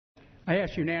I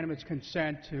ask unanimous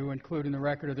consent to include in the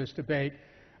record of this debate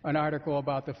an article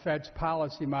about the Fed's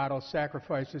policy model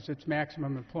sacrifices its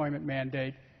maximum employment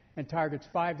mandate and targets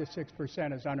 5 to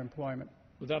 6% as unemployment.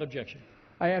 Without objection.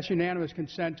 I ask unanimous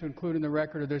consent to include in the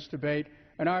record of this debate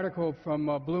an article from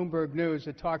Bloomberg News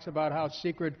that talks about how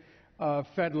secret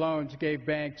Fed loans gave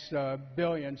banks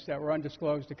billions that were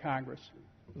undisclosed to Congress.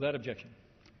 Without objection.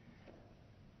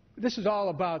 This is all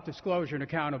about disclosure and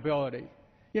accountability.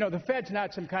 You know, the Fed's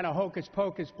not some kind of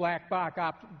hocus-pocus black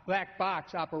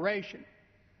box operation.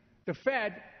 The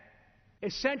Fed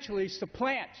essentially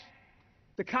supplants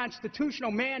the constitutional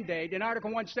mandate in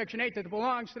Article 1, Section 8 that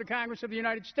belongs to the Congress of the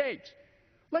United States.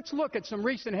 Let's look at some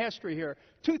recent history here.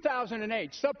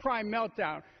 2008, subprime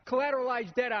meltdown,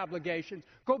 collateralized debt obligations,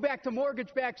 go back to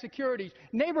mortgage-backed securities,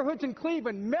 neighborhoods in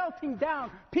Cleveland melting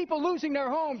down, people losing their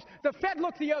homes. The Fed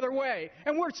looked the other way,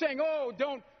 and we're saying, oh,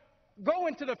 don't go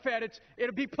into the Fed.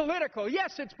 It'll be political.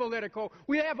 Yes, it's political.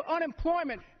 We have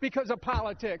unemployment because of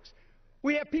politics.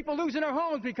 We have people losing their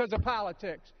homes because of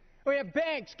politics. We have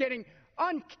banks getting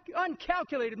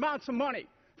uncalculated amounts of money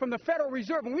from the Federal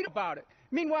Reserve, and we know about it.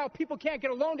 Meanwhile, people can't get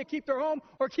a loan to keep their home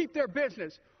or keep their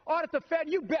business. Audit the Fed?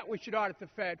 You bet we should audit the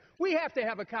Fed. We have to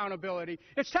have accountability.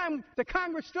 It's time the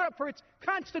Congress stood up for its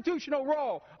constitutional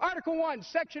role. Article 1,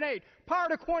 Section 8, power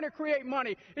to coin or create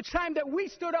money. It's time that we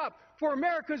stood up for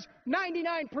America's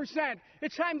 99%.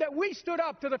 It's time that we stood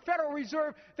up to the Federal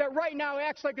Reserve that right now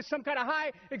acts like it's some kind of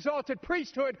high exalted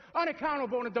priesthood,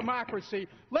 unaccountable in a democracy.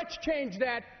 Let's change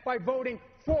that by voting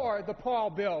for the Paul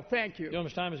bill. Thank you.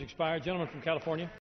 Gentleman's time has expired. Gentleman from California.